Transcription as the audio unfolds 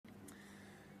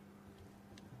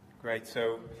Great.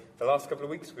 So the last couple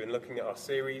of weeks we've been looking at our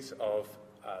series of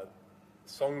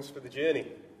Songs for the Journey.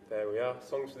 There we are,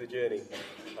 Songs for the Journey.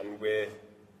 And we're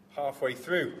halfway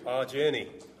through our journey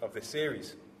of this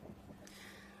series.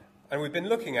 And we've been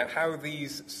looking at how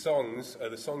these songs are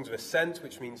the songs of ascent,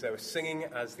 which means they were singing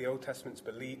as the Old Testament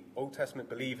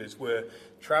believers were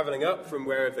travelling up from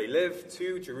wherever they lived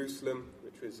to Jerusalem,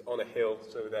 which was on a hill,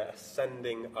 so they're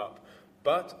ascending up.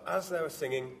 But as they were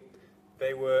singing,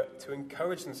 they were to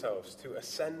encourage themselves, to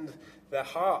ascend their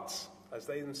hearts as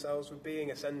they themselves were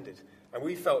being ascended. And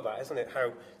we felt that, isn't it?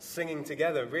 How singing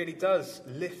together really does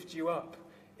lift you up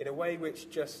in a way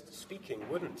which just speaking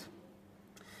wouldn't.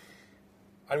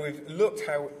 And we've looked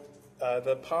how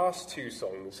the past two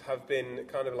songs have been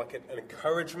kind of like an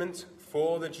encouragement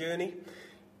for the journey.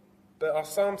 But our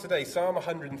psalm today, Psalm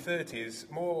 130, is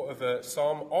more of a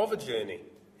psalm of a journey.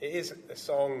 It is a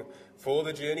song for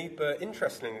the journey, but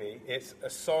interestingly, it's a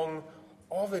song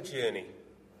of a journey.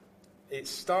 It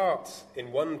starts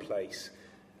in one place,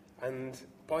 and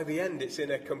by the end, it's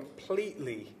in a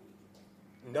completely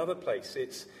another place.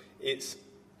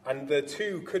 And the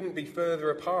two couldn't be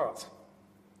further apart.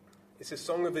 It's a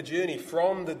song of the journey.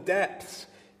 From the depths,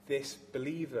 this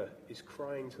believer is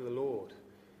crying to the Lord.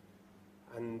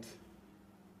 And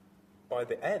by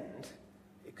the end,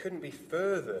 it couldn't be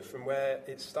further from where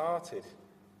it started.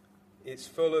 It's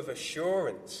full of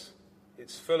assurance.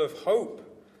 It's full of hope.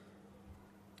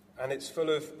 And it's full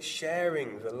of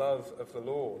sharing the love of the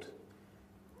Lord.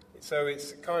 So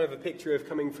it's kind of a picture of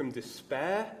coming from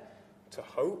despair to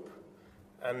hope.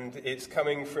 And it's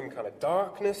coming from kind of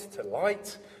darkness to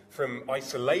light, from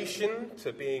isolation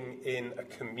to being in a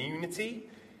community.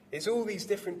 It's all these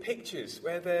different pictures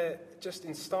where they're just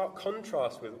in stark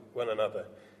contrast with one another.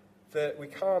 That we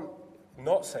can't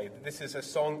not say that this is a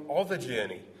song of a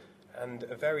journey, and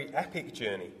a very epic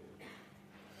journey.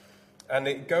 And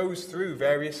it goes through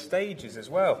various stages as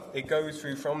well. It goes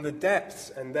through from the depths,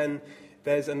 and then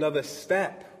there's another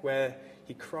step where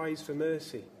he cries for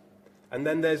mercy. And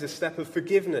then there's a step of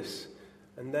forgiveness.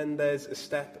 And then there's a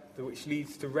step which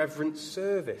leads to reverent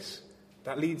service.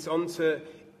 That leads on to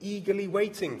eagerly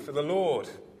waiting for the Lord.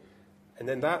 And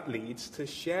then that leads to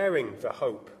sharing the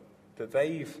hope that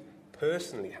they've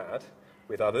personally had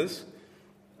with others,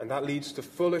 and that leads to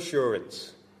full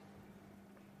assurance.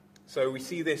 So we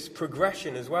see this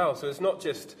progression as well. So it's not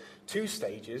just two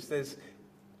stages, there's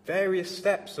various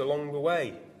steps along the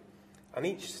way. And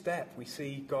each step we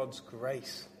see God's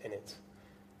grace in it.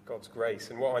 God's grace.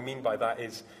 And what I mean by that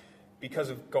is because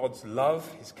of God's love,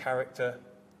 his character,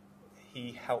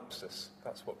 he helps us.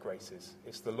 That's what grace is.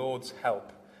 It's the Lord's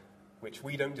help, which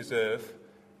we don't deserve,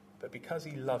 but because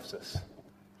he loves us,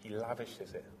 he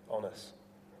lavishes it on us.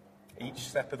 Each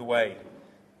step of the way,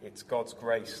 it's God's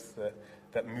grace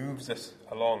that moves us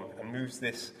along and moves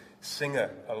this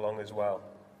singer along as well.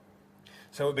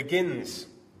 So it begins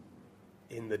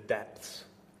in the depths.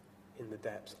 In the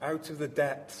depths. Out of the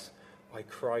depths, I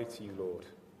cry to you, Lord.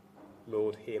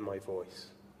 Lord, hear my voice.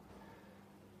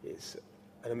 It's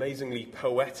an amazingly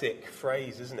poetic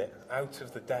phrase, isn't it? Out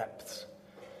of the depths.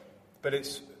 But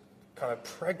it's kind of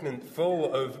pregnant,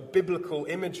 full of biblical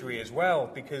imagery as well,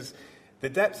 because the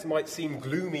depths might seem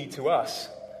gloomy to us,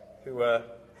 who are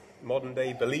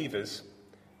modern-day believers,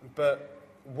 but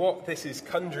what this is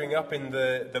conjuring up in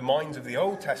the minds of the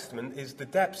Old Testament is the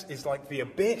depths is like the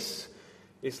abyss.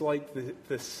 It's like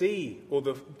the sea, or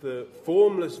the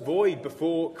formless void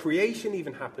before creation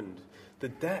even happened. The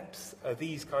depths are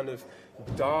these kind of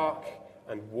dark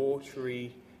and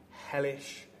watery,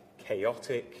 hellish,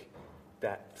 chaotic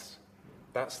depths.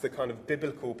 That's the kind of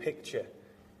biblical picture.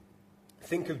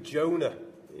 Think of Jonah.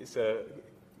 It's a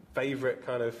favourite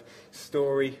kind of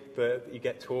story that you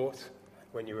get taught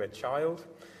when you're a child.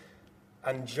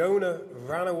 And Jonah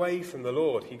ran away from the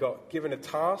Lord. He got given a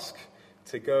task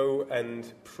to go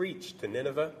and preach to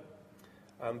Nineveh.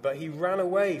 But he ran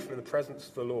away from the presence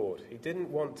of the Lord. He didn't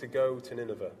want to go to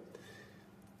Nineveh.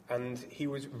 And he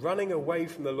was running away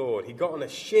from the Lord. He got on a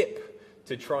ship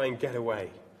to try and get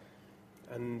away.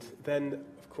 And then,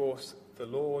 of course, the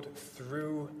Lord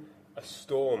threw a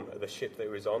storm at the ship that he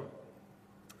was on.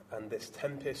 And this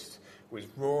tempest was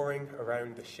roaring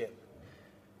around the ship.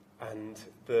 And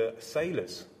the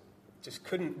sailors just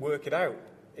couldn't work it out.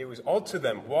 It was odd to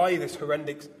them why this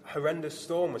horrendous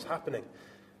storm was happening.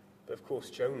 But of course,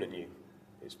 Jonah knew.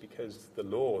 It's because the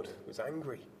Lord was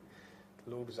angry.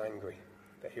 The Lord was angry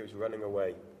that he was running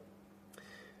away.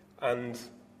 And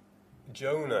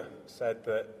Jonah said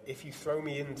that if you throw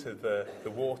me into the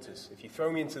waters, if you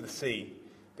throw me into the sea,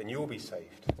 then you'll be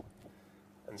saved.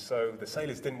 And so the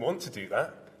sailors didn't want to do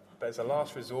that, but as a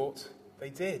last resort, they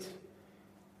did.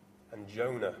 And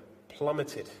Jonah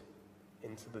plummeted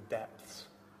into the depths.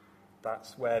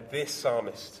 That's where this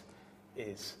psalmist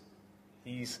is.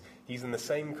 He's in the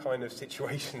same kind of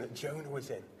situation that Jonah was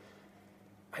in.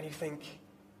 And you think,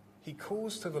 he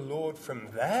calls to the Lord from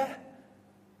there?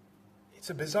 It's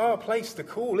a bizarre place to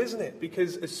call, isn't it?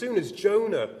 Because as soon as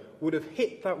Jonah would have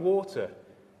hit that water,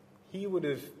 he would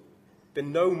have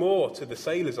been no more to the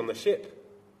sailors on the ship.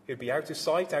 He'd be out of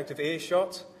sight, out of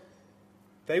earshot.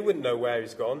 They wouldn't know where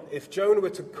he's gone. If Jonah were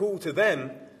to call to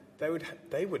them,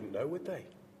 they wouldn't know, would they?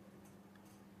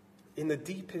 In the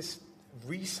deepest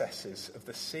recesses of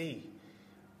the sea,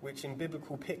 which in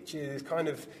biblical pictures is kind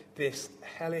of this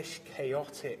hellish,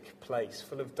 chaotic place,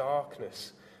 full of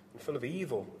darkness and full of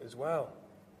evil as well.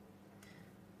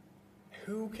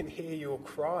 Who can hear your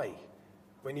cry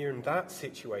when you're in that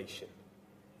situation?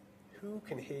 Who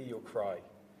can hear your cry?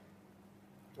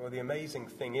 Well, the amazing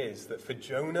thing is that for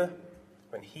Jonah,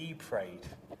 when he prayed,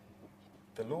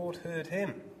 the Lord heard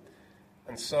him.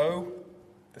 And so,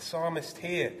 the psalmist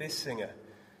here, this singer,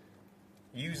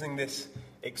 using this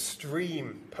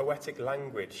extreme poetic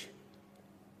language,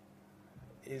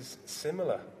 is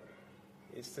similar.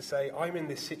 It's to say, I'm in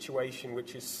this situation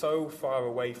which is so far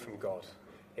away from God,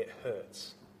 it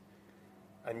hurts.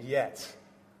 And yet,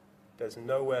 there's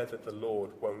nowhere that the Lord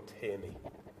won't hear me.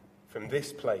 From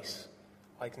this place,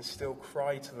 I can still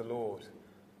cry to the Lord,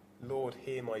 Lord,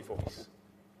 hear my voice.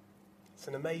 It's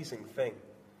an amazing thing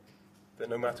that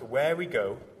no matter where we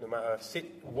go, no matter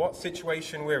what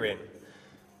situation we're in,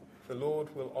 the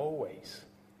Lord will always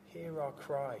hear our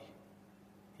cry.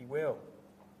 He will.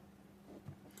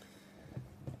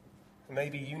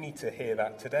 Maybe you need to hear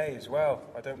that today as well.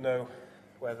 I don't know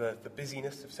whether the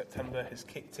busyness of September has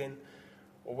kicked in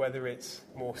or whether it's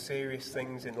more serious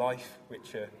things in life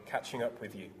which are catching up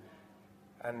with you.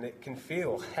 And it can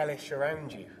feel hellish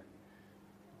around you.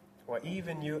 Or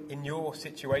even in your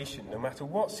situation, no matter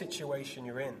what situation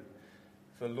you're in,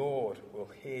 the Lord will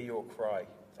hear your cry.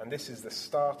 And this is the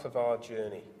start of our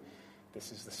journey.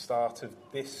 This is the start of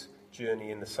this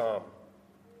journey in the psalm.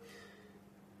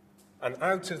 And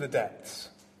out of the depths,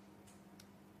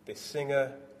 this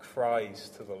singer cries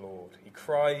to the Lord. He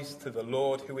cries to the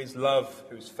Lord who is love,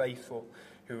 who is faithful,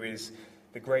 who is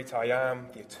the great I am,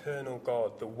 the eternal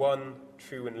God, the one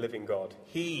true and living God.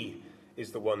 He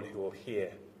is the one who will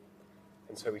hear.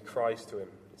 And so he cries to him.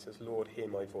 He says, Lord, hear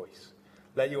my voice.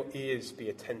 Let your ears be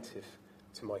attentive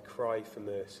to my cry for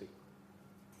mercy.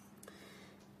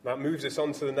 That moves us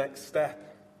on to the next step.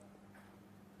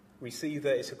 We see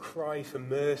that it's a cry for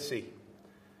mercy.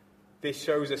 This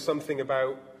shows us something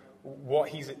about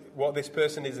what this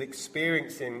person is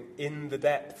experiencing in the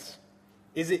depths.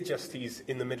 Is it just he's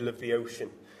in the middle of the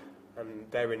ocean and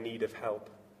they're in need of help?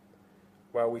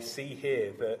 Well, we see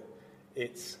here that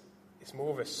it's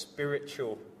more of a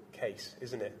spiritual case,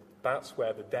 isn't it? That's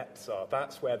where the depths are.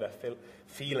 That's where they're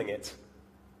feeling it.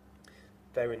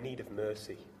 They're in need of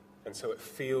mercy. And so it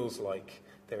feels like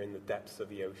they're in the depths of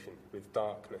the ocean with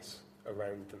darkness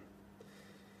around them.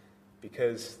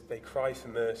 Because they cry for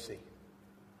mercy.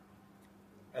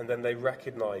 And then they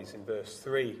recognize in verse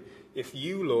 3, if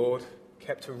you, Lord,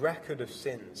 kept a record of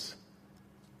sins,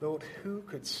 Lord, who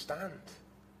could stand?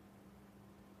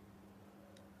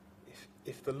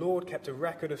 If the Lord kept a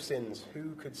record of sins,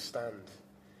 who could stand?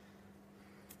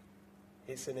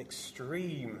 It's an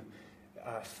extreme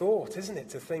thought, isn't it,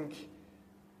 to think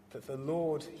that the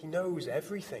Lord, he knows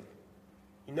everything.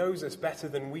 He knows us better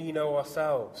than we know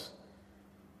ourselves.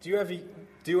 Do you ever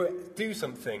do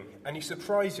something and you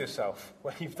surprise yourself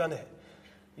when you've done it?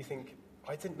 You think,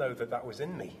 I didn't know that was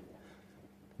in me.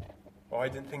 Or I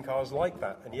didn't think I was like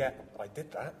that, and yet I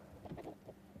did that.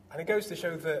 And it goes to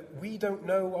show that we don't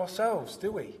know ourselves,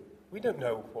 do we? We don't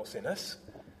know what's in us.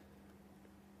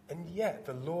 And yet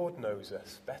the Lord knows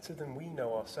us better than we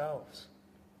know ourselves.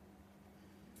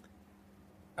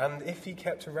 And if he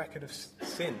kept a record of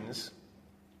sins,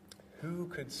 who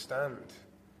could stand?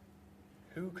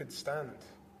 Who could stand?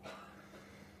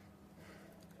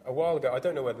 A while ago, I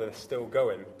don't know whether they're still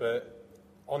going, but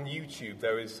on YouTube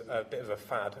there was a bit of a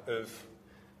fad of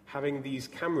having these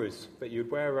cameras that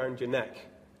you'd wear around your neck,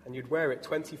 and you'd wear it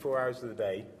 24 hours of the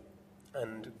day,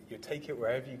 and you'd take it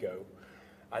wherever you go,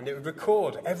 and it would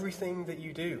record everything that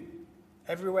you do.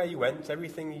 Everywhere you went,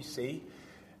 everything you see,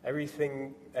 every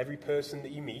person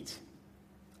that you meet,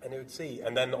 and it would see.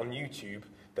 And then on YouTube,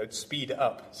 they'd speed it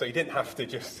up. So you didn't have to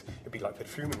it'd be like the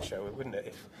Truman Show, wouldn't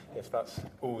it? If that's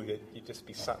all, you'd just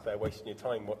be sat there wasting your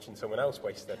time watching someone else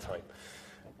waste their time.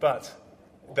 But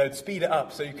they'd speed it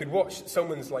up so you could watch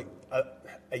someone's like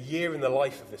a year in the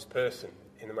life of this person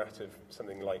in a matter of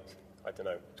something like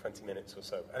 20 minutes or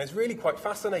so. And it's really quite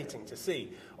fascinating to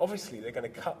see. Obviously, they're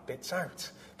going to cut bits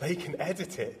out. They can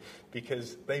edit it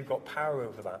because they've got power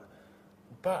over that.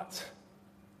 But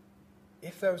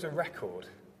if there was a record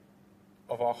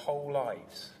of our whole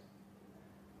lives,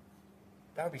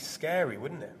 that would be scary,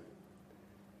 wouldn't it?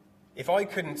 If I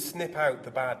couldn't snip out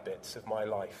the bad bits of my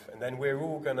life, and then we're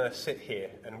all going to sit here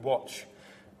and watch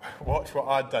what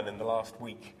I'd done in the last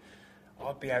week,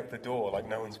 I'd be out the door like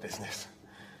no one's business.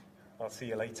 I'll see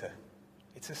you later.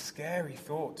 It's a scary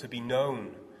thought to be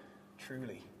known,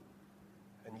 truly.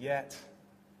 And yet,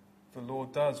 the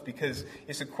Lord does, because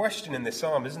it's a question in this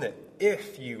psalm, isn't it?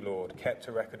 If you, Lord, kept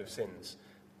a record of sins,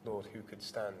 Lord, who could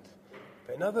stand?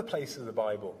 But in other places of the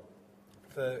Bible,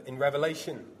 in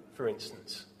Revelation, for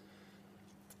instance,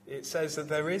 it says that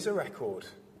there is a record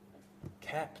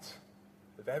kept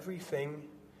of everything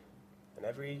and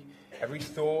every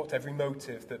thought, every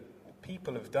motive that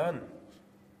people have done.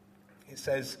 It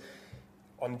says,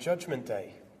 on Judgment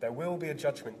Day, there will be a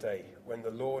Judgment Day when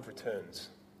the Lord returns.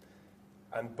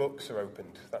 And books are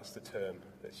opened. That's the term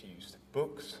that's used.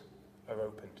 Books are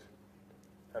opened.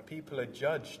 And people are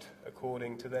judged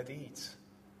according to their deeds.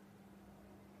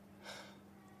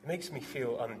 It makes me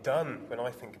feel undone when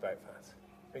I think about that.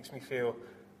 It makes me feel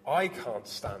I can't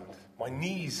stand. My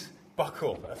knees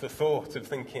buckle at the thought of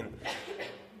thinking,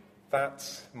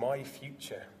 that's my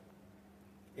future.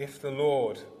 If the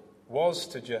Lord was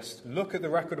to just look at the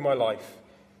record of my life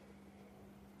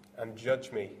and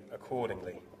judge me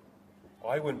accordingly,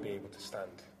 I wouldn't be able to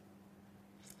stand.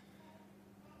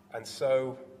 And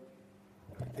so,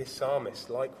 this psalmist,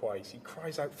 likewise, he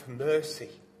cries out for mercy.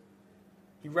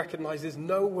 He recognizes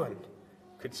no one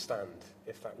could stand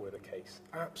if that were the case.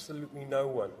 Absolutely no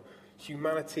one.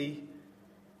 Humanity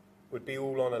would be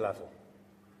all on a level.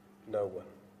 No one.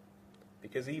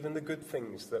 Because even the good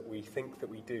things that we think that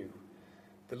we do,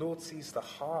 the Lord sees the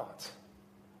heart.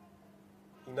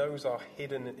 He knows our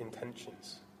hidden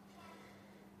intentions,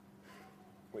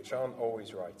 which aren't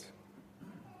always right.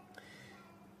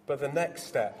 But the next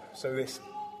step, so this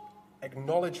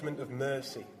acknowledgement of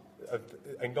mercy,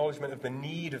 acknowledgement of the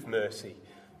need of mercy,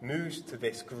 moves to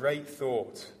this great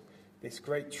thought, this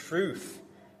great truth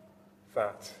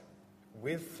that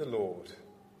with the Lord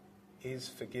is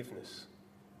forgiveness.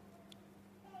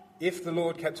 If the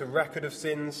Lord kept a record of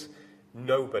sins,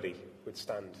 nobody would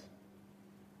stand.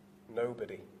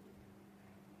 Nobody.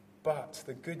 But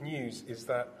the good news is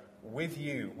that with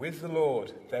you, with the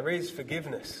Lord, there is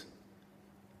forgiveness,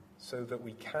 so that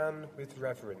we can, with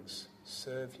reverence,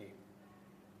 serve you.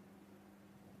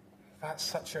 That's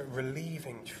such a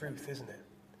relieving truth, isn't it?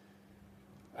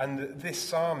 And this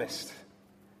psalmist,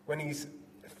 when he's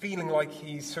feeling like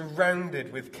he's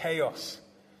surrounded with chaos,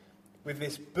 with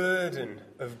this burden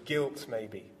of guilt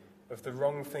maybe, of the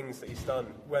wrong things that he's done,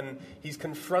 when he's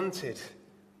confronted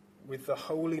with the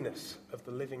holiness of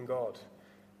the living God,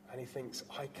 and he thinks,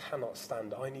 I cannot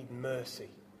stand, I need mercy.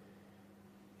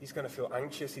 He's going to feel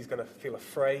anxious, he's going to feel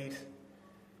afraid.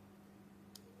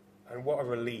 And what a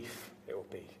relief it will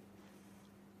be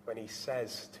when he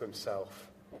says to himself,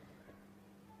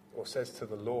 or says to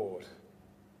the Lord,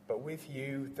 but with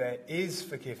you there is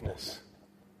forgiveness.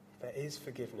 There is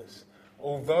forgiveness.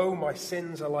 Although my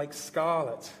sins are like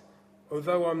scarlet,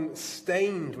 although I'm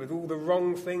stained with all the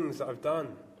wrong things that I've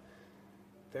done,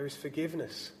 there is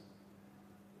forgiveness.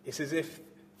 It's as if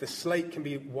the slate can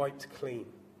be wiped clean.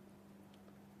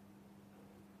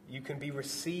 You can be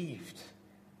received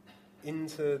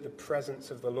into the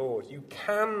presence of the Lord. You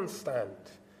can stand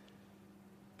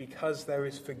because there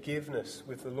is forgiveness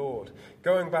with the Lord.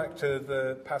 Going back to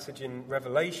the passage in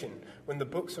Revelation, when the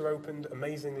books are opened,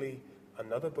 amazingly,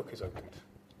 another book is opened.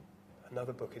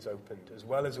 Another book is opened, as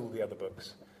well as all the other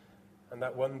books. And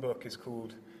that one book is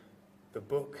called the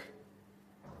Book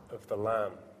of the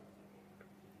Lamb.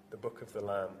 The Book of the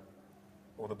Lamb.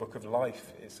 Or the Book of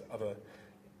Life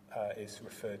is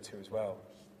referred to as well.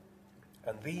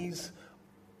 And these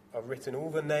are written,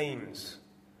 all the names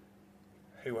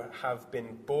who have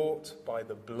been bought by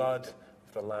the blood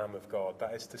of the Lamb of God.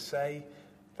 That is to say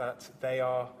that they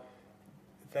are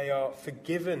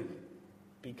forgiven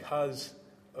because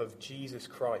of Jesus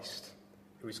Christ,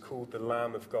 who is called the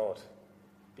Lamb of God,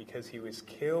 because he was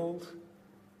killed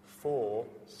for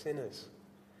sinners.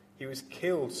 He was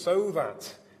killed so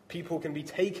that people can be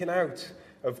taken out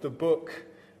of the book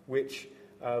which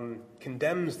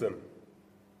condemns them,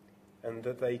 and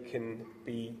that they can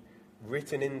be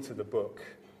written into the book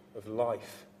of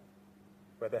life,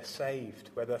 where they're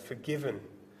saved, where they're forgiven,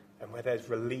 and where there's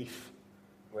relief,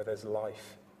 where there's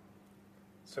life.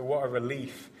 So what a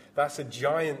relief. That's a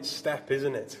giant step,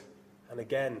 isn't it? And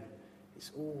again,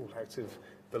 it's all out of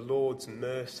the Lord's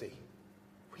mercy.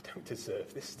 We don't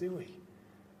deserve this, do we?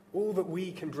 All that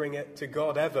we can bring it to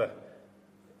God ever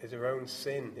is our own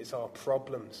sin. It's our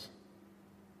problems.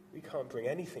 We can't bring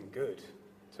anything good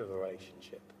to the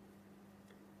relationship.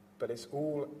 But it's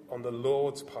all on the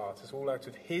Lord's part. It's all out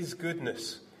of his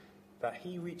goodness that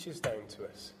he reaches down to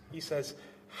us. He says,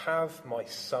 have my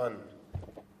son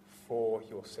for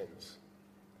your sins.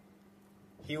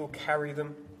 He'll carry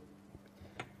them.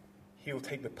 He'll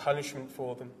take the punishment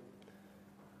for them.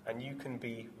 And you can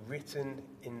be written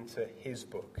into his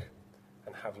book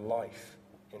and have life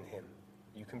in him.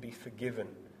 You can be forgiven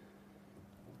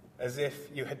as if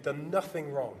you had done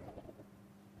nothing wrong.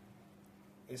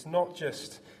 It's not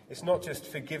just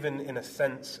forgiven in a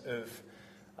sense of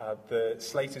the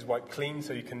slate is wiped clean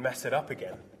so you can mess it up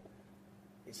again.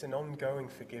 It's an ongoing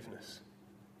forgiveness.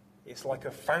 It's like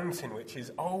a fountain which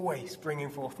is always bringing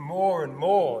forth more and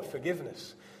more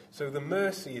forgiveness. So the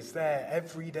mercy is there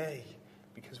every day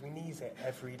because we need it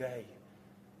every day.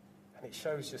 And it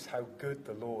shows just how good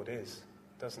the Lord is,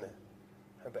 doesn't it?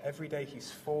 But every day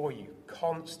he's for you,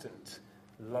 constant,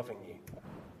 loving you.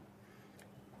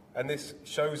 And this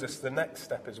shows us the next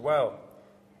step as well,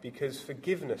 because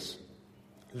forgiveness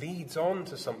leads on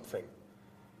to something.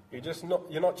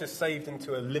 You're not just saved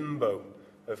into a limbo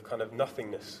of kind of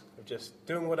nothingness, of just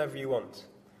doing whatever you want.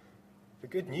 The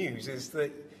good news is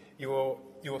that you're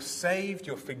saved,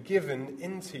 you're forgiven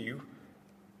into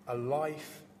a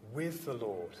life with the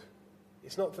Lord.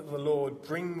 It's not that the Lord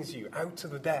brings you out to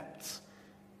the depths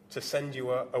to send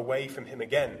you away from him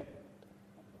again.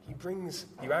 He brings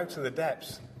you out to the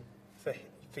depths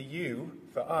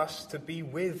for us to be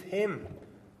with him,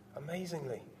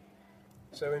 amazingly.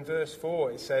 So in verse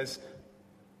 4 it says,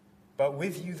 but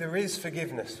with you there is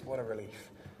forgiveness, what a relief,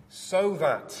 so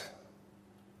that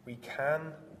we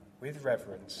can, with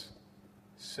reverence,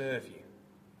 serve you.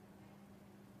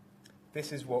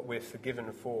 This is what we're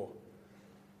forgiven for.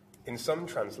 In some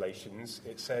translations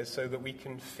it says, so that we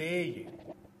can fear you.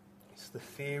 It's the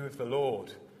fear of the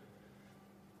Lord.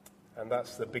 And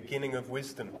that's the beginning of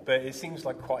wisdom. But it seems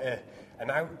like quite an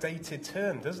outdated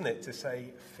term, doesn't it, to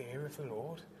say fear of the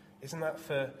Lord? Isn't that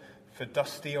for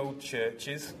dusty old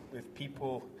churches with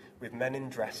people, with men in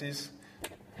dresses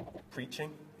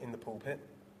preaching in the pulpit?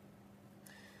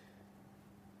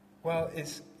 Well,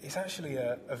 it's actually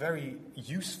a very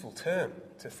useful term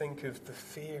to think of the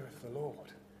fear of the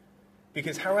Lord.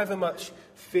 Because however much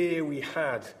fear we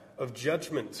had of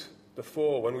judgment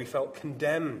before, when we felt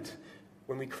condemned,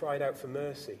 when we cried out for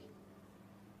mercy,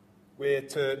 we're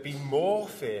to be more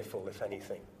fearful, if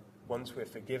anything, once we're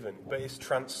forgiven. But it's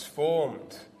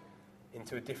transformed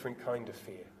into a different kind of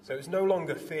fear. So it's no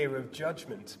longer fear of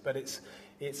judgment, but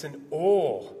it's an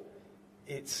awe.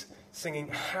 It's singing,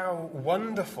 how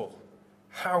wonderful,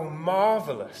 how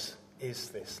marvelous is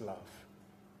this love.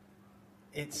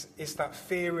 It's that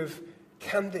fear of,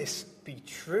 can this be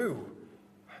true?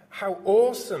 How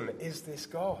awesome is this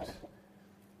God?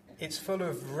 It's full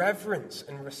of reverence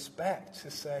and respect to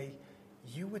say,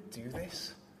 you would do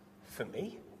this for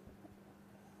me?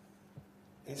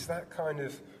 It's that kind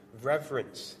of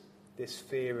reverence, this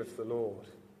fear of the Lord.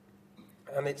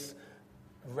 And it's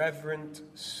reverent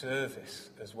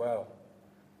service as well.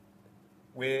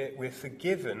 We're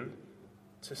forgiven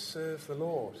to serve the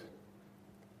Lord.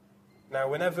 Now,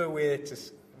 whenever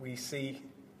we see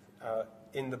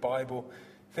in the Bible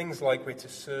things like we're to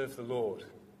serve the Lord,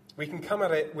 we can come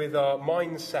at it with our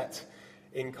mindset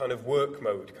in kind of work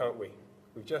mode, can't we?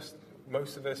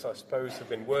 Most of us, I suppose, have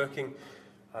been working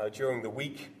during the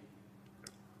week.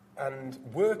 And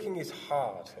working is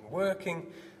hard. And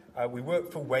we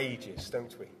work for wages,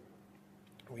 don't we?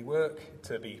 We work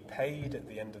to be paid at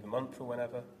the end of the month or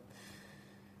whenever.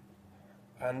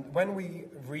 And when we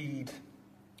read,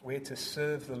 we're to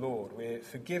serve the Lord, we're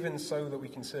forgiven so that we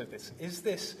can serve this. Is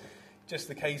this just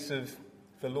the case of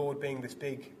the Lord being this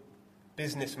big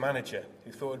business manager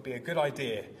who thought it'd be a good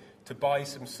idea to buy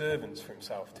some servants for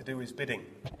himself to do his bidding?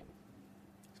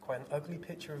 It's quite an ugly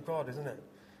picture of God, isn't it?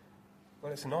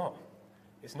 Well, it's not.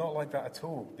 It's not like that at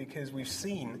all, because we've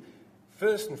seen,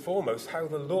 first and foremost, how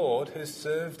the Lord has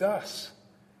served us,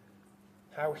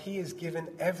 how he has given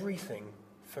everything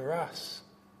for us.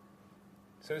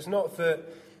 So it's not that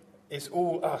it's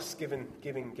all us giving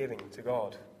to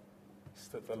God. It's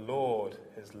that the Lord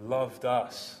has loved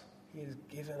us. He has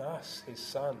given us his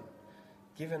Son,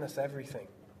 given us everything.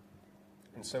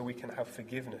 And so we can have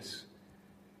forgiveness.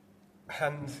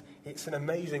 And it's an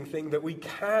amazing thing that we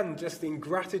can, just in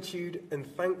gratitude and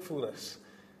thankfulness,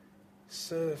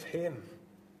 serve him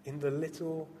in the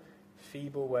little,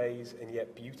 feeble ways and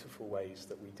yet beautiful ways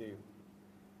that we do.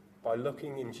 By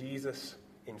looking in Jesus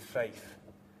in faith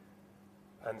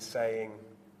and saying,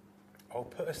 I'll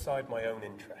put aside my own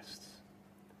interests,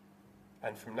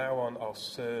 and from now on I'll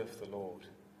serve the Lord.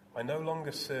 I no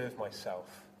longer serve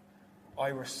myself. I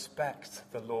respect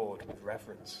the Lord with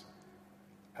reverence,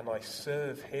 and I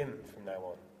serve him from now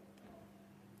on.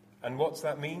 And what's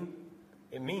that mean?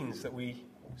 It means that we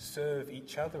serve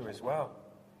each other as well.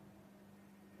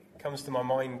 It comes to my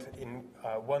mind in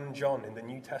 1 John in the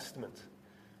New Testament.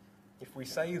 If we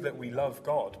say that we love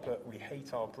God but we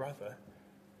hate our brother,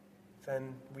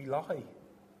 then we lie,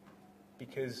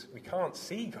 because we can't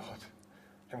see God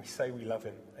and we say we love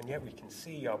him, and yet we can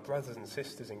see our brothers and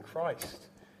sisters in Christ.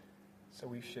 So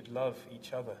we should love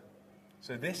each other.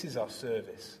 So this is our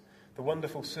service, the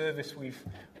wonderful service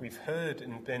we've heard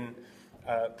and been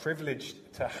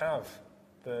privileged to have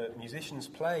the musicians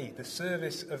play, the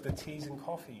service of the teas and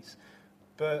coffees,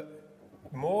 but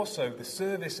more so the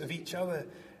service of each other,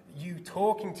 you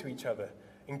talking to each other,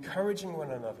 encouraging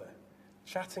one another,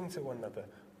 chatting to one another,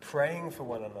 praying for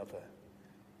one another,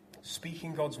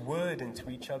 speaking God's word into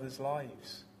each other's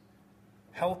lives,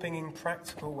 helping in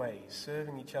practical ways,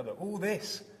 serving each other. All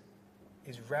this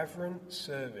is reverent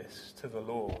service to the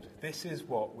Lord. This is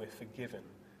what we're forgiven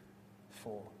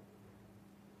for.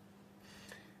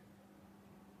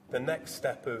 The next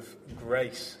step of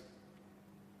grace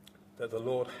that the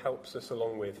Lord helps us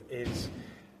along with is,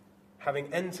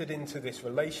 having entered into this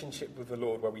relationship with the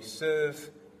Lord where we serve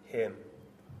him,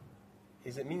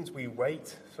 is it means we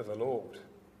wait for the Lord.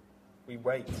 We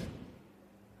wait.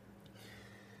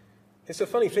 It's a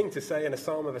funny thing to say in a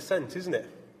psalm of ascent, isn't it?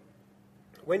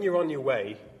 When you're on your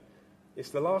way,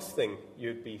 it's the last thing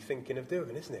you'd be thinking of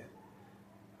doing, isn't it?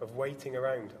 Of waiting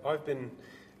around. I've been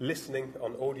listening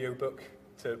on audiobook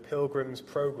to Pilgrim's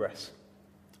Progress,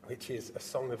 which is a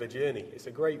song of a journey. It's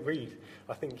a great read.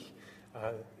 I think,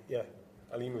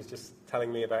 Aline was just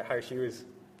telling me about how she was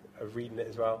reading it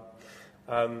as well.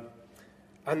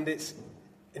 And it's,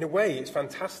 in a way, it's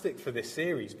fantastic for this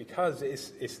series, because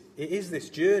it is this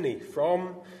journey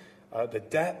from the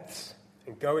depths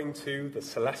and going to the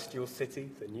celestial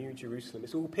city, the New Jerusalem.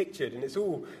 It's all pictured, and it's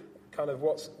all kind of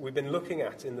what we've been looking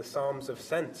at in the Psalms of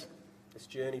Ascent, this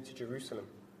journey to Jerusalem.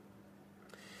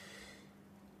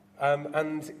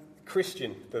 And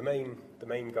Christian, the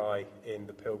main guy in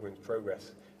the Pilgrim's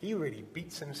Progress, he really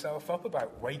beats himself up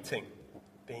about waiting,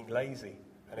 being lazy.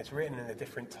 And it's written in a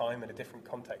different time and a different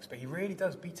context. But he really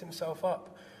does beat himself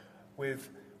up with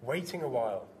waiting a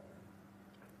while.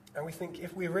 And we think,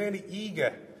 if we're really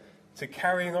eager to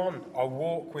carrying on our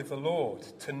walk with the Lord,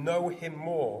 to know him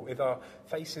more with our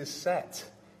faces set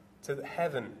to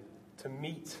heaven, to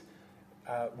meet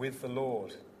with the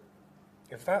Lord,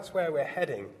 if that's where we're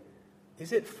heading,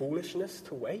 is it foolishness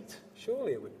to wait?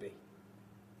 Surely it would be.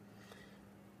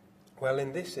 Well,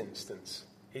 in this instance,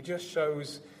 he just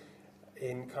shows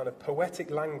in kind of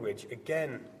poetic language,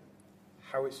 again,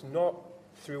 how it's not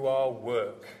through our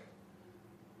work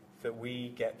that we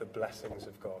get the blessings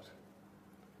of God.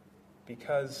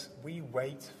 Because we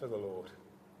wait for the Lord,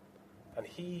 and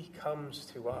he comes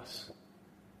to us.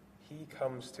 He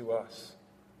comes to us.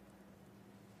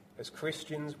 As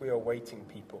Christians, we are waiting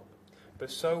people.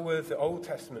 But so were the Old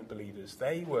Testament believers.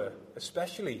 They were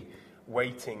especially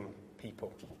waiting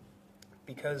people,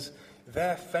 because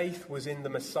their faith was in the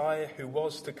Messiah who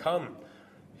was to come,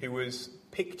 who was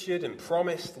pictured and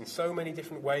promised in so many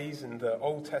different ways in the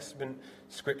Old Testament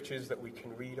scriptures that we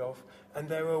can read of. And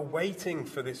they were waiting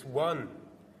for this one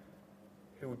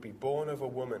who would be born of a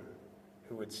woman,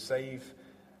 who would save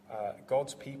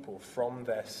God's people from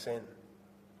their sin.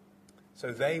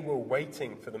 So they were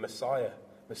waiting for the Messiah.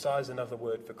 Messiah is another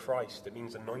word for Christ. It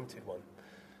means anointed one.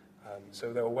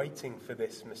 So they were waiting for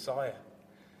this Messiah.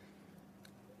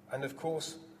 And of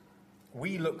course,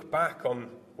 we look back on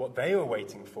what they were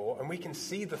waiting for, and we can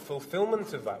see the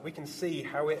fulfillment of that. We can see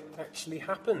how it actually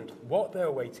happened, what they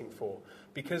were waiting for.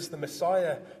 Because the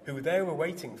Messiah who they were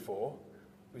waiting for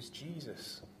was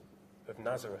Jesus of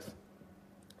Nazareth.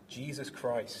 Jesus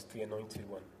Christ, the anointed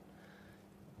one.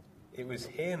 It was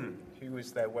him who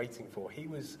was there waiting for. He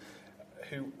was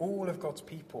who all of God's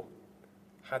people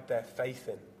had their faith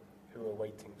in, who were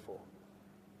waiting for.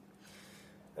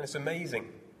 And it's amazing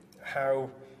how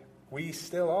we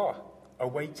still are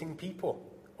awaiting people.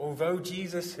 Although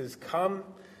Jesus has come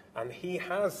and he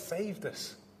has saved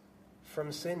us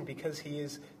from sin, because he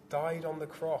has died on the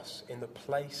cross in the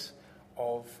place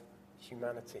of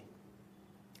humanity.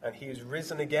 And he has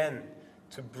risen again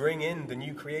to bring in the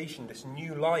new creation, this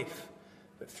new life,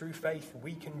 that through faith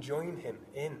we can join him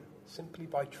in, simply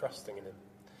by trusting in him.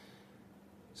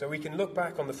 So we can look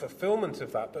back on the fulfillment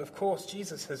of that. But of course,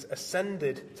 Jesus has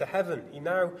ascended to heaven.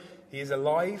 He is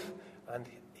alive, and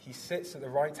he sits at the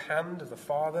right hand of the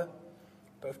Father.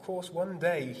 But of course, one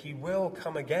day he will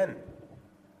come again.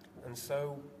 And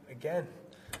so, again,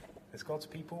 as God's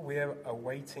people, we are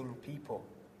awaiting people.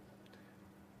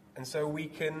 And so we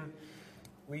can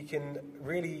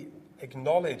really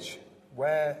acknowledge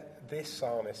where this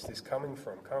psalmist is coming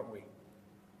from, can't we?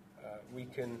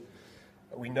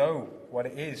 We know what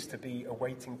it is to be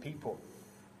awaiting people.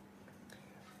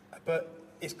 But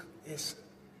it's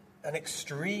an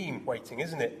extreme waiting,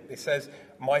 isn't it? It says,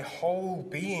 my whole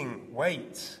being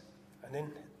waits,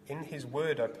 and in his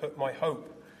word I put my hope.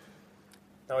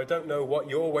 Now, I don't know what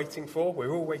you're waiting for.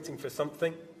 We're all waiting for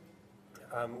something,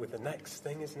 with the next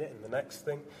thing, isn't it? And the next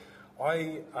thing.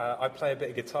 I play a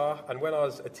bit of guitar, and when I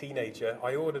was a teenager,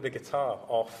 I ordered a guitar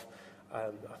off,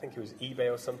 I think it was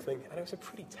eBay or something, and it was a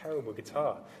pretty terrible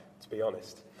guitar, to be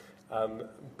honest.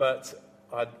 But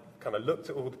I kind of looked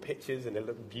at all the pictures, and it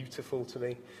looked beautiful to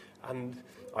me, and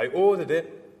I ordered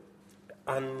it,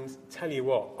 and tell you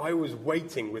what, I was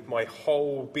waiting with my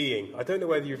whole being. I don't know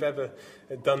whether you've ever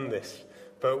done this,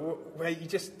 but where you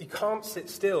can't sit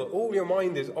still. All your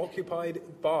mind is occupied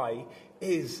by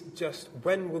is just,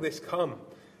 when will this come?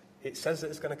 It says that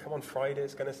it's going to come on Friday,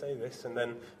 it's going to say this, and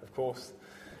then, of course,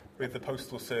 with the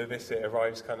postal service, it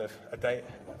arrives kind of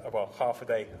half a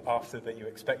day after that you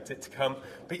expect it to come.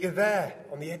 But you're there,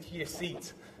 on the edge of your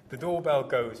seat. The doorbell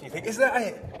goes, and you think, is that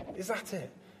it? Is that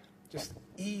it? Just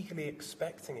eagerly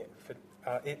expecting it, for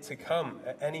it to come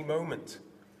at any moment.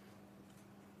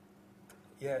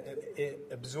 Yeah, it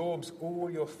absorbs all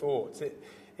your thoughts.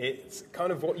 It's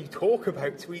kind of what you talk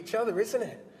about to each other, isn't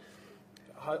it?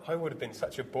 I would have been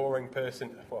such a boring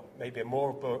person, well, maybe a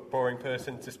more boring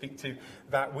person to speak to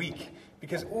that week,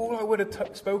 because all I would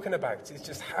have spoken about is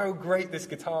just how great this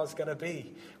guitar is going to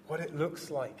be, what it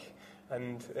looks like,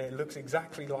 and it looks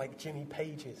exactly like Jimmy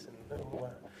Page's. And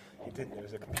it didn't, it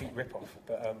was a complete rip-off.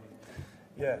 But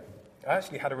yeah, I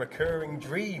actually had a recurring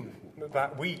dream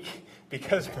that week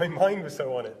because my mind was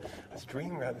so on it. I was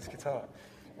dreaming about this guitar.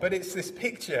 But it's this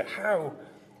picture, how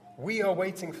we are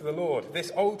waiting for the Lord.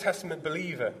 This Old Testament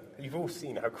believer, you've all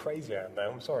seen how crazy I am now,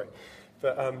 I'm sorry.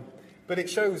 But it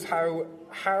shows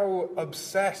how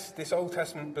obsessed this Old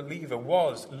Testament believer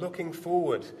was looking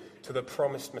forward to the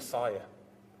promised Messiah,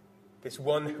 this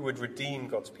one who would redeem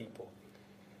God's people.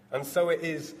 And so it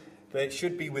is that it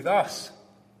should be with us,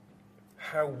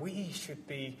 how we should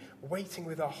be waiting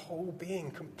with our whole being,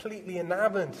 completely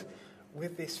enamored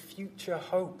with this future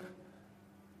hope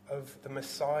of the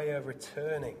Messiah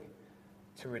returning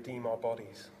to redeem our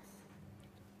bodies,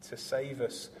 to save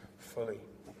us fully.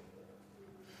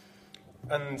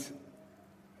 And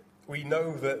we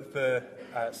know that the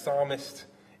psalmist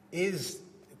is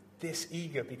this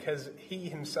eager because he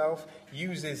himself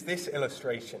uses this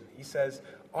illustration. He says,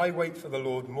 I wait for the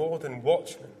Lord more than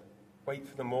watchmen wait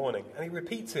for the morning. And he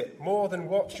repeats it, more than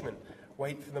watchmen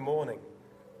wait for the morning.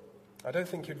 I don't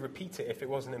think he'd repeat it if it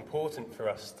wasn't important for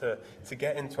us to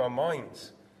get into our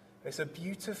minds. It's a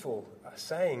beautiful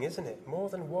saying, isn't it? More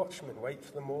than watchmen wait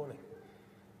for the morning.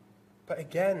 But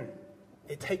again,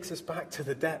 it takes us back to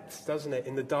the depths, doesn't it?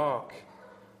 In the dark,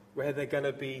 where they're going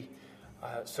to be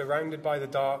surrounded by the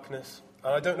darkness.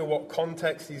 And I don't know what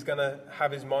context he's going to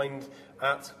have his mind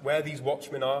at, where these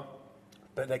watchmen are.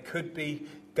 But there could be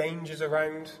dangers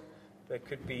around. There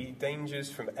could be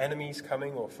dangers from enemies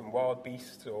coming or from wild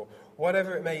beasts or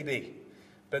whatever it may be.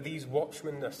 But these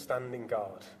watchmen are standing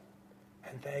guard.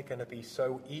 And they're going to be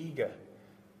so eager.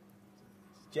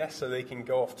 Yes, so they can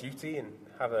go off duty and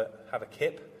have a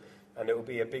kip, and it will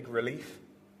be a big relief.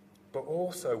 But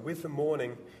also, with the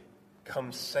morning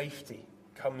comes safety,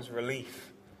 comes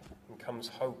relief, and comes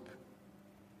hope.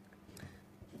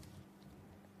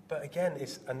 But again,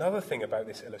 it's another thing about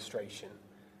this illustration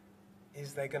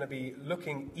is they're going to be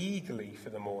looking eagerly for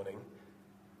the morning.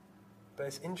 But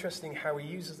it's interesting how he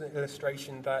uses an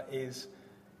illustration that is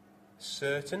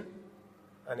certain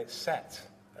and it's set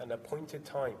at an appointed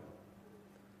time.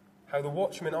 How the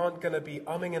watchmen aren't going to be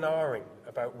umming and ahhing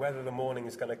about whether the morning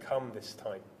is going to come this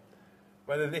time.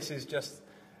 Whether this is just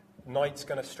night's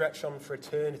going to stretch on for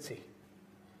eternity.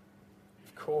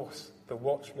 Of course, the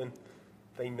watchmen,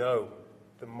 they know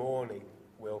the morning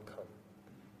will come.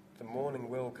 The morning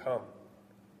will come.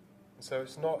 And so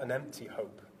it's not an empty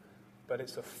hope, but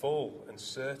it's a full and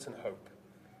certain hope.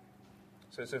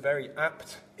 So it's a very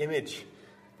apt image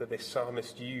that this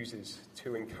psalmist uses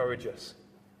to encourage us.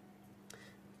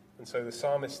 And so the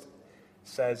psalmist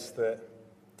says that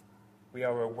we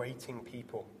are awaiting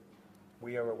people.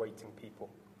 We are awaiting people.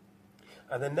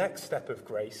 And the next step of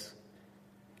grace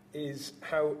is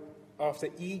how, after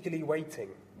eagerly waiting,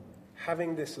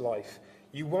 having this life,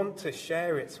 you want to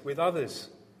share it with others.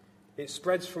 It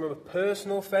spreads from a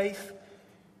personal faith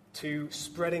to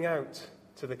spreading out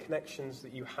to the connections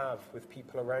that you have with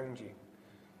people around you.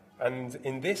 And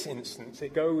in this instance,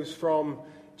 it goes from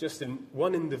just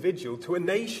one individual to a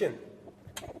nation.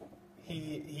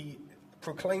 He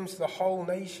proclaims to the whole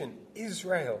nation,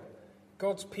 Israel,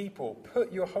 God's people,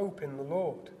 put your hope in the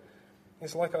Lord.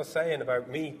 It's like I was saying about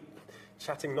me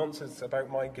chatting nonsense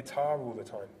about my guitar all the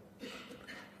time.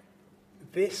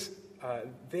 This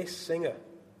singer,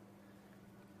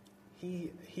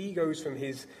 he goes from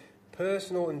his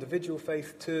personal individual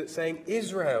faith to saying,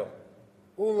 Israel,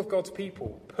 all of God's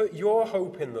people, put your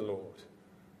hope in the Lord.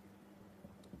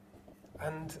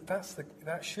 And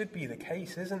that should be the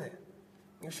case, isn't it?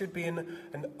 There should be an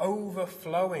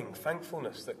overflowing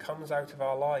thankfulness that comes out of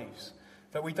our lives,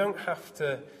 that we don't have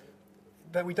to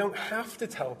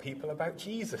tell people about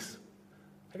Jesus.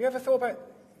 Have you ever thought about,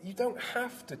 you don't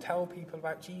have to tell people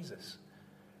about Jesus,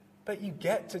 but you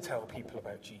get to tell people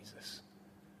about Jesus.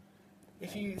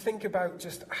 If you think about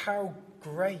just how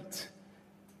great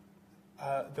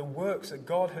the works that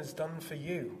God has done for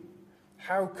you,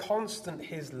 how constant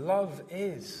his love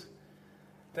is,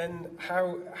 then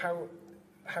how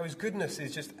his goodness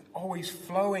is just always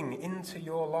flowing into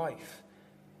your life,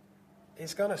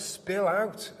 it's going to spill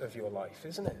out of your life,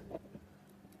 isn't it?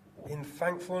 In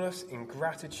thankfulness, in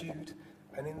gratitude,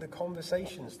 and in the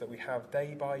conversations that we have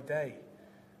day by day.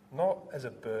 Not as a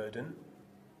burden,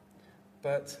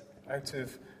 but out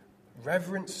of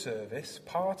reverent service.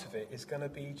 Part of it is going to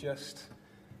be just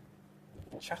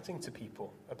chatting to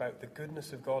people about the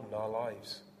goodness of God in our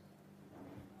lives.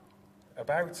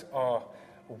 About our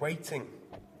waiting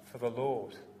for the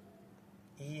Lord,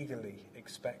 eagerly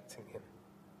expecting him.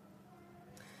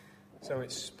 So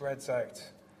it spreads out.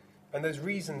 And there's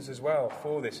reasons as well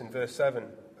for this in verse 7.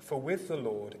 For with the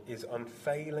Lord is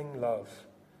unfailing love,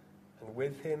 and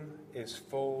with him is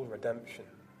full redemption.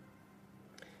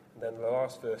 And then the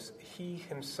last verse, he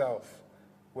himself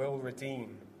will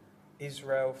redeem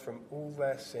Israel from all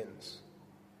their sins.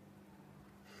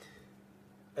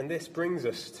 And this brings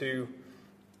us to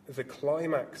the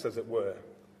climax, as it were,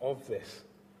 of this,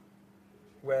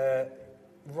 where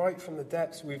right from the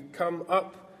depths we've come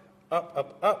up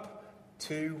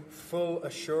to full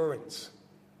assurance,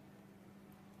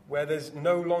 where there's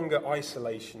no longer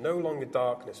isolation, no longer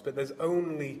darkness, but there's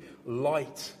only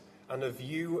light and a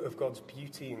view of God's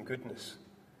beauty and goodness.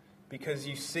 Because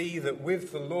you see that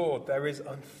with the Lord there is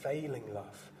unfailing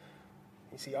love.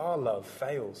 You see, our love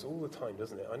fails all the time,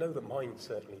 doesn't it? I know that mine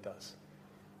certainly does.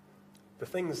 The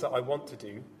things that I want to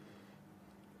do,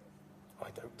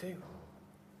 I don't do.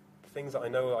 The things that I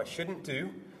know I shouldn't do,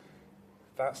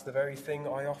 that's the very thing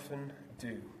I often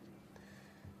do.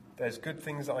 There's good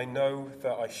things that I know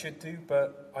that I should do,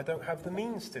 but I don't have the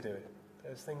means to do it.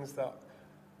 There's things that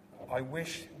I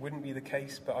wish wouldn't be the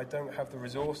case, but I don't have the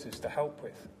resources to help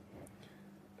with.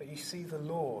 But you see, the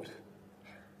Lord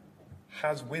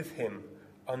has with him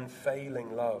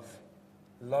unfailing love,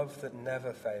 love that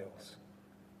never fails.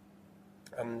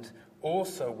 And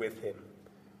also with him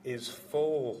is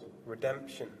full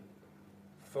redemption.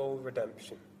 Full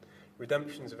redemption.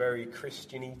 Redemption's a very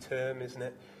Christian-y term, isn't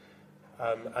it?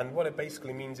 And what it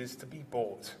basically means is to be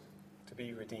bought, to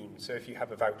be redeemed. So if you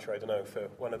have a voucher, I don't know, for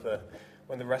one of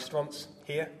the restaurants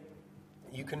here,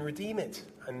 you can redeem it,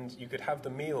 and you could have the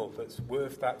meal that's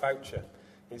worth that voucher.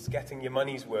 It's getting your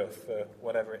money's worth for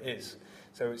whatever it is.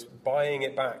 So it's buying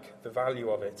it back, the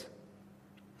value of it.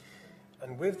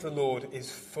 And with the Lord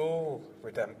is full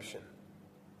redemption.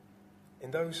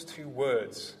 In those two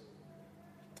words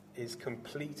is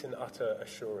complete and utter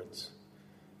assurance.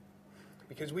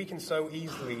 Because we can so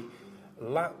easily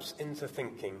lapse into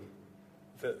thinking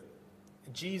that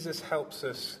Jesus helps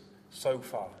us so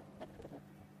far,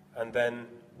 and then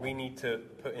we need to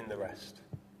put in the rest.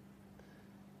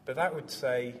 But that would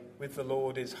say, with the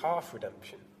Lord is half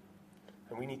redemption,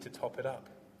 and we need to top it up.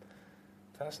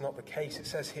 That's not the case. It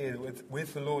says here,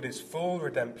 with the Lord is full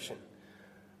redemption.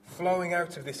 Flowing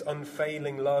out of this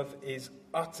unfailing love is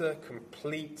utter,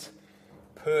 complete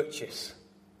purchase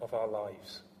of our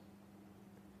lives.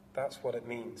 That's what it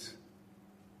means.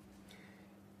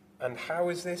 And how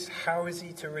is this? How is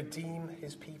he to redeem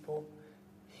his people?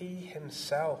 He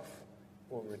himself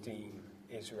will redeem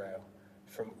Israel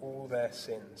from all their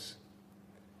sins.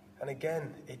 And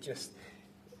again, it's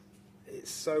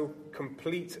so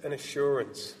complete an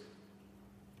assurance.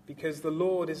 Because the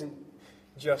Lord isn't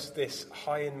just this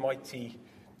high and mighty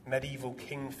medieval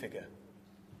king figure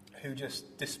who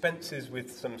just dispenses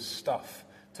with some stuff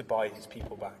to buy his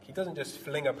people back. He doesn't just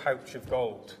fling a pouch of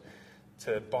gold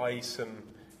to buy some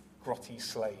grotty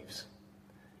slaves.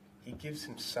 He gives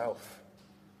himself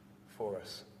for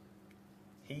us.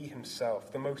 He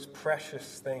himself, the most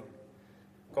precious thing.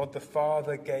 God the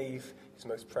Father gave his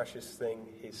most precious thing,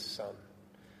 his Son,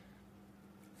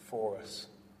 for us.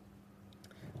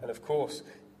 And of course,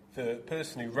 the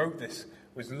person who wrote this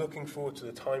was looking forward to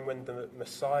the time when the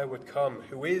Messiah would come,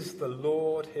 who is the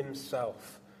Lord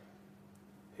himself,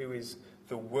 who is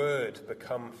the Word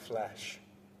become flesh,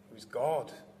 who is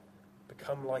God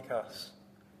become like us.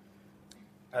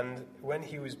 And when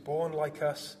he was born like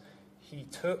us, he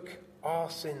took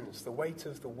our sins, the weight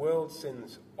of the world's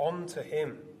sins, onto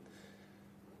him.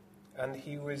 And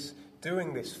he was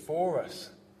doing this for us.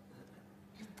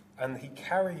 And he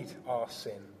carried our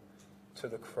sin to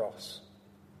the cross,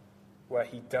 where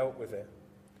he dealt with it,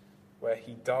 where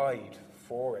he died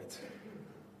for it.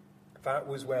 That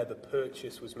was where the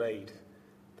purchase was made.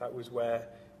 That was where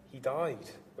he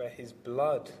died, where his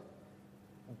blood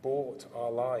bought our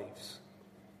lives.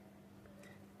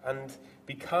 And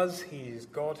because he is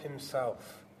God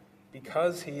himself,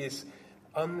 because he is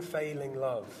unfailing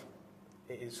love,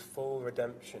 it is full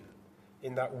redemption.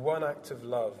 In that one act of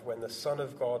love, when the Son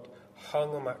of God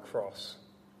hung on that cross,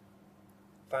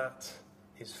 that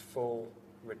is full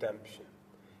redemption.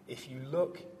 If you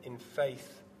look in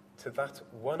faith to that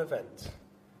one event,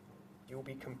 you'll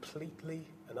be completely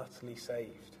and utterly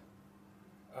saved,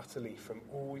 utterly from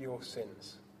all your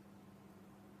sins.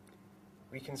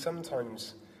 We can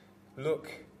sometimes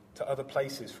look to other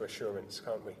places for assurance,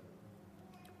 can't we?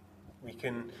 We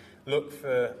can look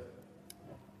for,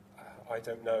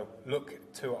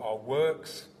 look to our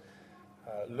works,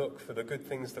 look for the good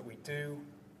things that we do,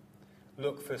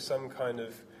 look for some kind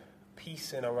of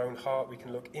peace in our own heart. We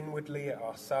can look inwardly at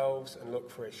ourselves and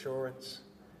look for assurance.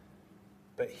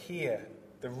 But here,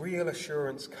 the real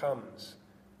assurance comes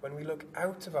when we look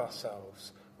out of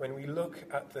ourselves, when we look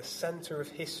at the center of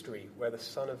history where the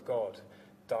Son of God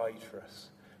died for us,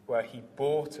 where he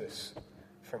bought us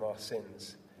from our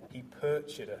sins. He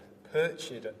purchased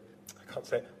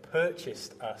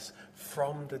us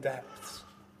from the depths.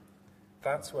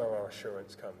 That's where our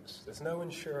assurance comes. There's no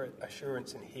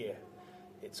assurance in here.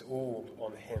 It's all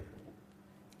on him.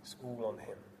 It's all on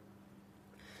him.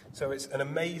 So it's an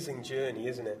amazing journey,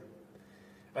 isn't it?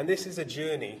 And this is a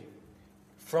journey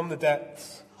from the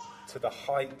depths to the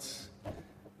heights,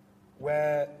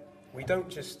 where we don't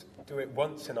just do it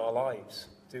once in our lives,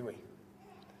 do we?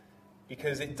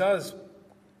 Because it does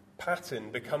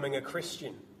pattern becoming a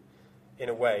Christian in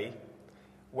a way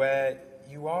where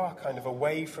you are kind of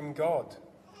away from God,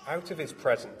 out of his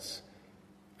presence,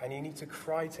 and you need to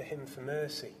cry to him for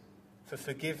mercy, for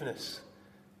forgiveness,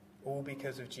 all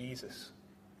because of Jesus.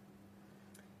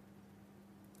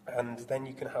 And then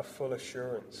you can have full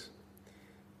assurance.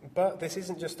 But this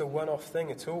isn't just a one-off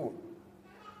thing at all,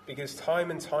 because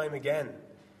time and time again,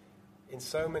 in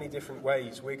so many different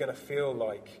ways, we're going to feel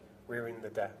like we're in the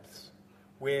depths.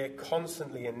 We're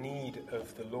constantly in need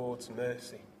of the Lord's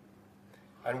mercy.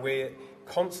 And we're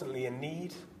constantly in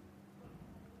need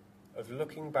of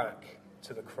looking back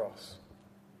to the cross.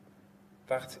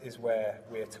 That is where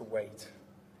we're to wait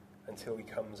until he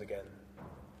comes again.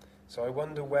 So I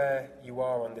wonder where you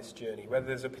are on this journey, whether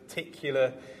there's a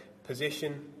particular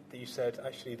position that you said,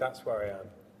 actually, that's where I am,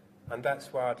 and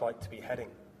that's where I'd like to be heading.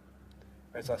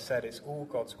 As I said, it's all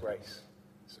God's grace.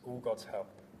 It's all God's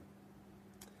help.